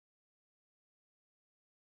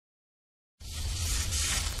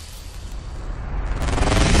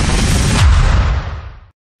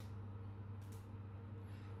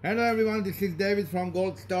Hello everyone, this is David from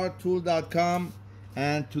goldstartool.com,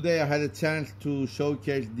 and today I had a chance to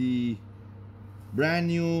showcase the brand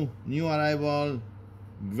new arrival,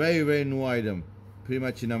 very new item, pretty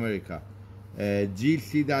much in America.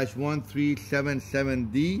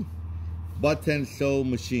 GC-1377D button sew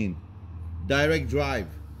machine, direct drive,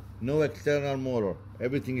 no external motor,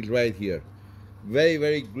 everything is right here.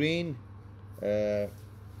 Very green,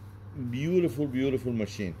 beautiful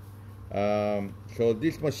machine. So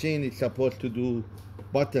this machine is supposed to do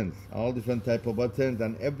buttons, all different type of buttons,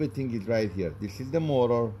 and everything is right here. This is the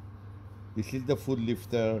motor, this is the foot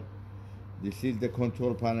lifter, this is the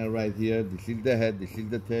control panel right here, this is the head, this is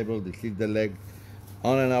the table, this is the leg,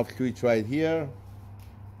 on and off switch right here.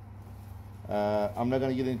 I'm not going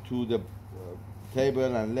to get into the table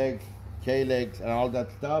and legs, K-legs and all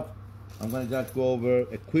that stuff. I'm going to just go over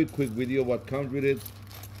a quick video what comes with it.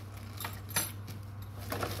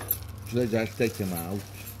 Should I just take them out?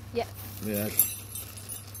 Yeah. Yes.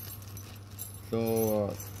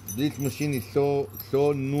 So this machine is so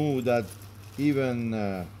new that even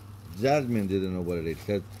Jasmine didn't know what it is.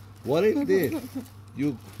 Said, "What is this?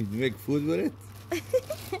 You make food with it?"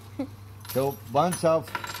 So bunch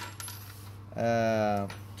of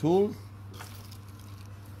tools,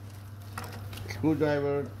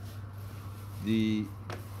 screwdriver, the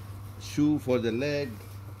shoe for the leg.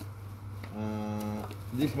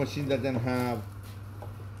 This machine doesn't have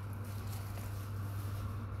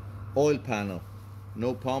oil panel,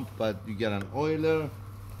 no pump, but you get an oiler.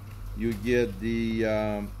 You get the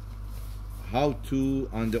how-to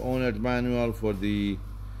on the owner's manual for the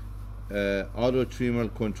auto trimmer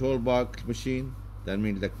control box machine. That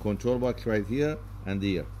means the control box right here and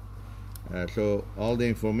here. So all the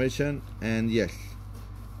information, and yes,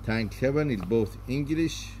 thanks heaven is both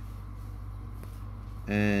English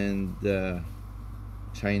and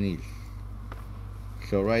Chinese.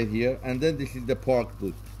 So right here, and then this is the park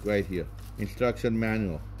book right here, instruction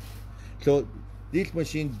manual. So this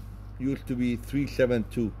machine used to be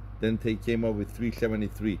 372, then they came up with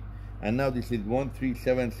 373, and now this is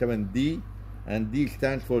 1377D, and D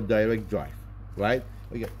stands for direct drive, right?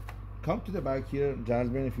 Okay, come to the back here,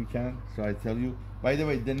 Jasmine, if you can, so I tell you. By the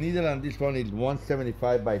way, the needle on this one is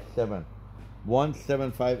 175 by 7,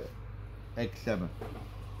 175x7.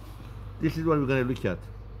 This is what we're going to look at.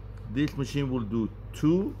 This machine will do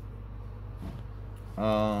 2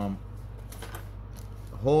 hole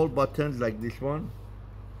buttons like this one,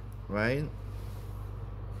 right?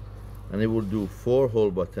 And it will do 4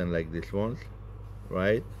 hole buttons like this one,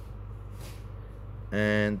 right?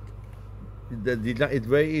 And the design, it's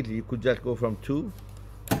very easy. You could just go from 2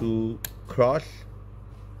 to cross,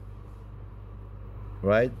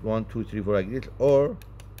 right? 1, 2, 3, 4 like this, or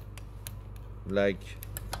like,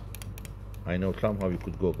 I know somehow you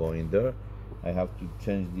could go in there. I have to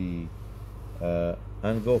change the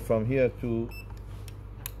and go from here to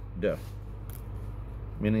there.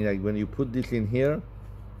 Meaning, like when you put this in here,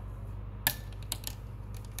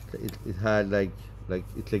 it has like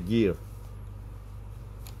it's a gear.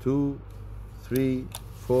 2, 3,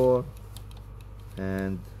 4,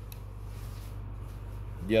 and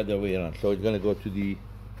the other way around. So it's gonna go to the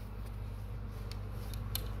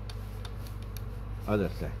other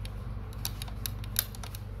side.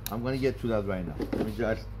 I'm gonna get to that right now. Let me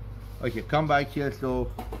just, okay, come back here.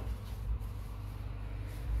 So,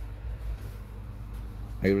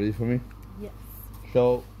 are you ready for me? Yes.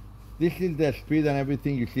 So, this is the speed and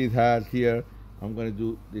everything you see it has here. I'm gonna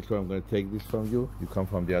do this one. I'm gonna take this from you. You come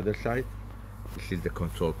from the other side. This is the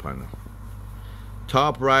control panel.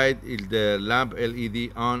 Top right is the lamp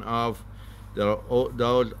LED on off.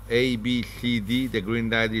 Those A, B, C, D. The green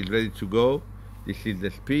light is ready to go. This is the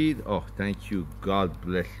speed. Oh, thank you. God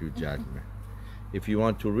bless you, Jasmine. If you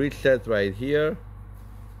want to reset right here,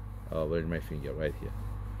 oh, where's my finger? Right here.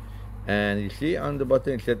 And you see on the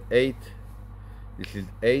button it said 8. This is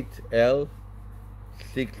 8L,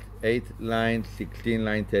 8 line, 16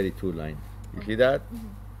 line, 32 line. You see that?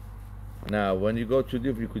 Now, when you go to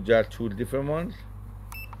different, you could just choose different ones,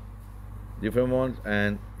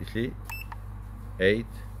 and you see 8,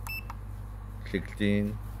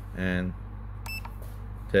 16, and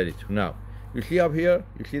 32. Now, you see up here,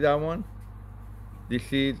 you see that one?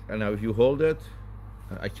 This is, and now if you hold it,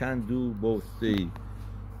 I can't do both.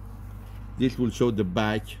 This will show the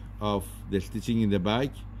back of the stitching in the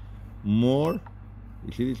back. More,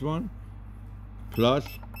 you see this one? Plus,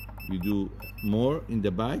 you do more in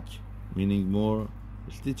the back, meaning more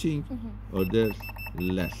stitching, or there's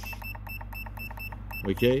less.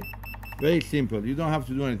 Okay? Very simple. You don't have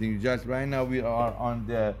to do anything. You just, right now we are on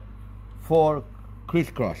the 4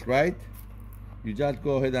 crisscross, right? You just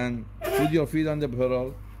go ahead and put your feet on the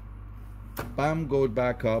pedal, bam, goes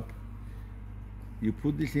back up. You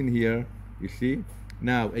put this in here, you see?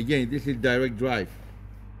 Now, again, this is direct drive.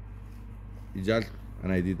 You just,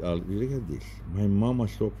 and I did all, look at this. My mom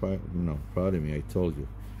was so proud of me, I told you.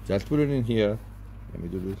 Just put it in here. Let me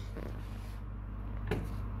do this.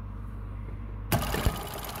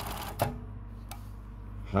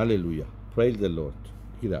 Hallelujah. Praise the Lord.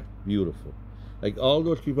 Look at that. Beautiful. Like all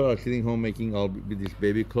those people are sitting home making all with this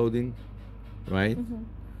baby clothing, right?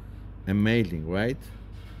 Amazing, right?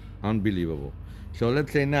 Unbelievable. So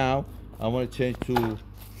let's say now I want to change to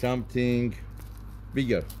something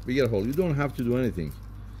bigger hole. You don't have to do anything.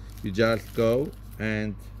 You just go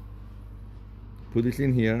and put this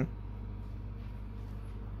in here,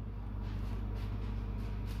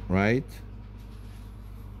 right?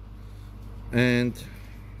 And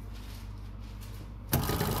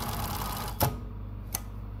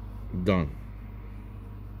done.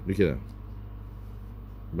 Look at that.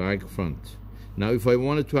 Back, front. Now if I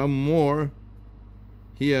wanted to have more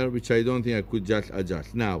here, which I don't think I could just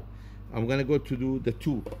adjust. Now I'm gonna go to do the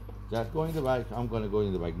 2. Just go in the back. I'm gonna go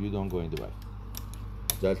in the back. You don't go in the back.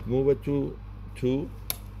 Just move it to 2.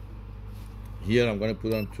 Here I'm gonna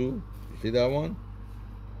put on 2. You see that one?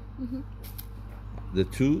 The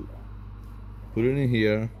 2. Put it in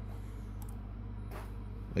here.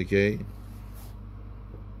 Okay.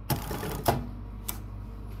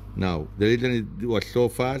 Now the reason it was so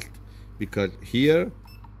fast because here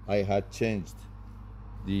I had changed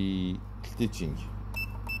the stitching.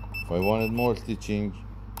 If I wanted more stitching,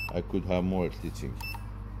 I could have more stitching.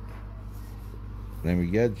 Let me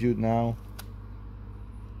get you now.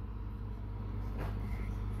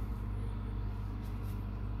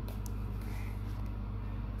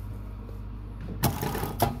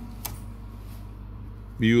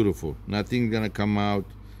 Beautiful. Nothing's gonna come out.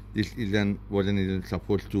 This wasn't even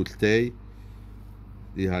supposed to stay.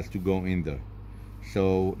 It has to go in there.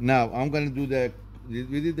 So now I'm gonna do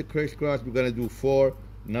we did the crisscross. We're gonna do 4,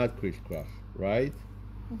 not crisscross, right?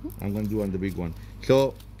 I'm gonna do on the big one.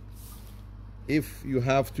 So if you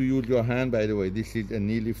have to use your hand, by the way, this is a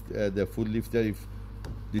knee lift, the foot lifter. If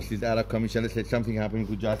this is out of commission, let's say something happened, you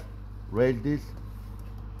could just raise this,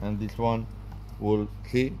 and this one will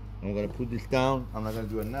see. I'm gonna put this down. I'm not gonna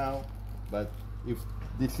do it now, but if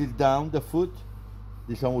this is down, the foot,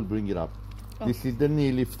 this one will bring it up. This is the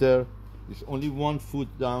knee lifter. There's only one foot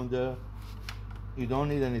down there. You don't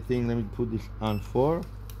need anything. Let me put this on 4.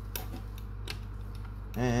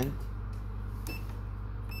 And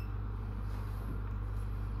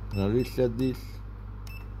now reset this.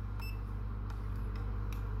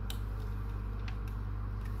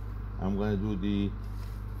 I'm gonna do the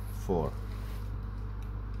 4.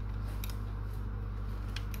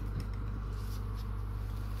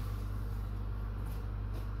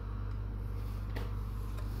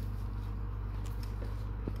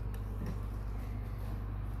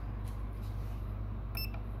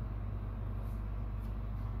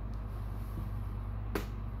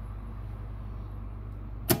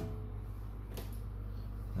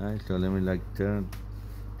 Alright, so let me turn.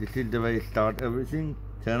 This is the way you start everything.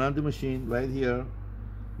 Turn on the machine right here.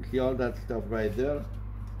 You see all that stuff right there.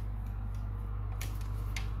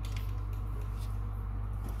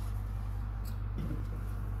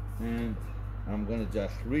 And I'm gonna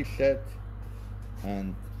just reset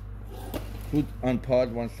and put on pause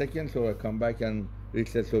 1 second so I come back and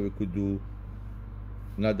reset so we could do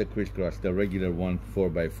not the crisscross, the regular one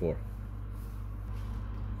 4x4.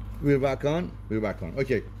 We're back on.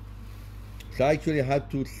 Okay. So I actually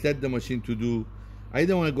had to set the machine to do, I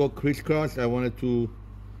didn't want to go crisscross. I wanted to,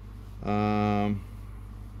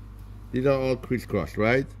 these are all crisscross,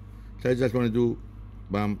 right? So I just want to do,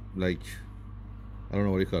 like, I don't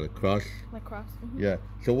know what you call it, cross? Like cross. Yeah.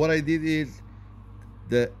 So what I did is,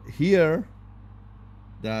 here,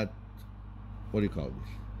 that, what do you call this?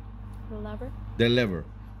 The lever? The lever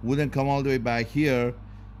wouldn't come all the way back here.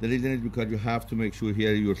 The reason is because you have to make sure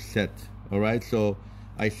here you're set, all right? So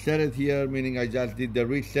I set it here, meaning I just did the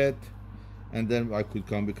reset, and then I could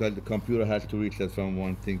come because the computer has to reset from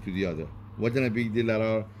one thing to the other. Wasn't a big deal at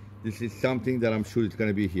all. This is something that I'm sure it's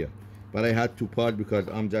gonna be here. But I had to pause because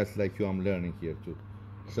I'm just like you, I'm learning here too.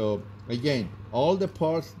 So again, all the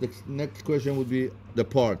parts, the next question would be the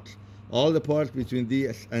parts. All the parts between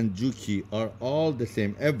this and Juki are all the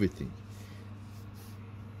same, everything.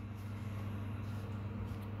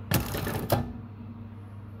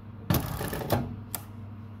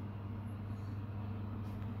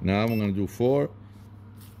 Now I'm gonna do 4.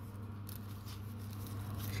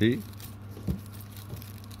 See?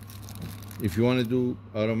 If you want to do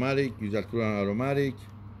automatic, you just put on automatic.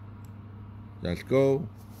 Just go.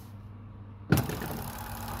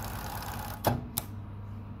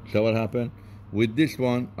 So what happened? With this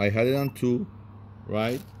one, I had it on 2,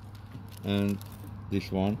 right? And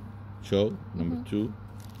this one, show, number 2.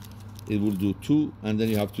 It will do 2, and then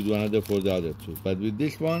you have to do another for the other 2. But with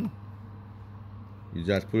this one, you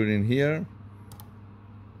just put it in here.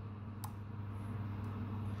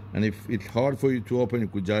 And if it's hard for you to open, you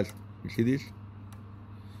could just, you see this?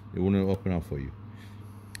 It wouldn't open up for you.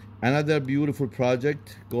 Another beautiful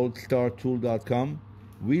project, goldstartool.com.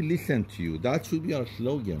 We listen to you. That should be our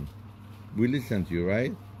slogan. We listen to you,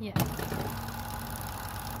 right? Yeah.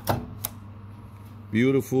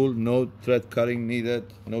 Beautiful, no thread cutting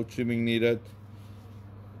needed, no trimming needed.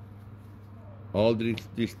 All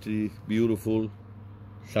these three beautiful.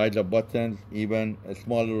 Size of buttons, even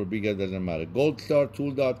smaller or bigger, doesn't matter.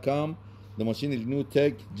 goldstartool.com. The machine is new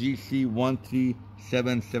tech,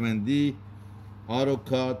 GC-1377D. Auto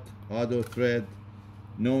cut, auto thread.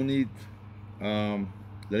 No need.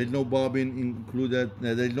 There is no bobbin included.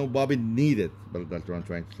 There is no bobbin needed, but that's what I'm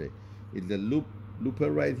trying to say. It's the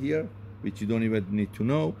looper right here, which you don't even need to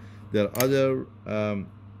know. There are other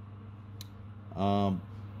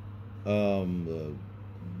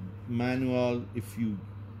manual. If you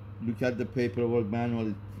look at the paperwork manual,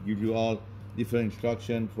 it gives you all different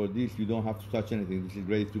instructions. For this, you don't have to touch anything. This is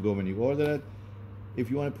ready to go when you order it. If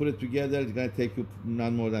you want to put it together, it's going to take you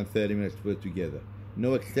not more than 30 minutes to put it together.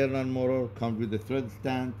 No external motor, comes with the thread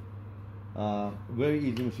stand. Very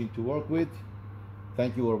easy machine to work with.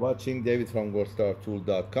 Thank you for watching. David from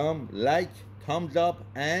goldstartool.com. Like, thumbs up,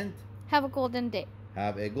 and Have a golden day.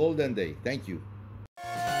 have a golden day. Thank you.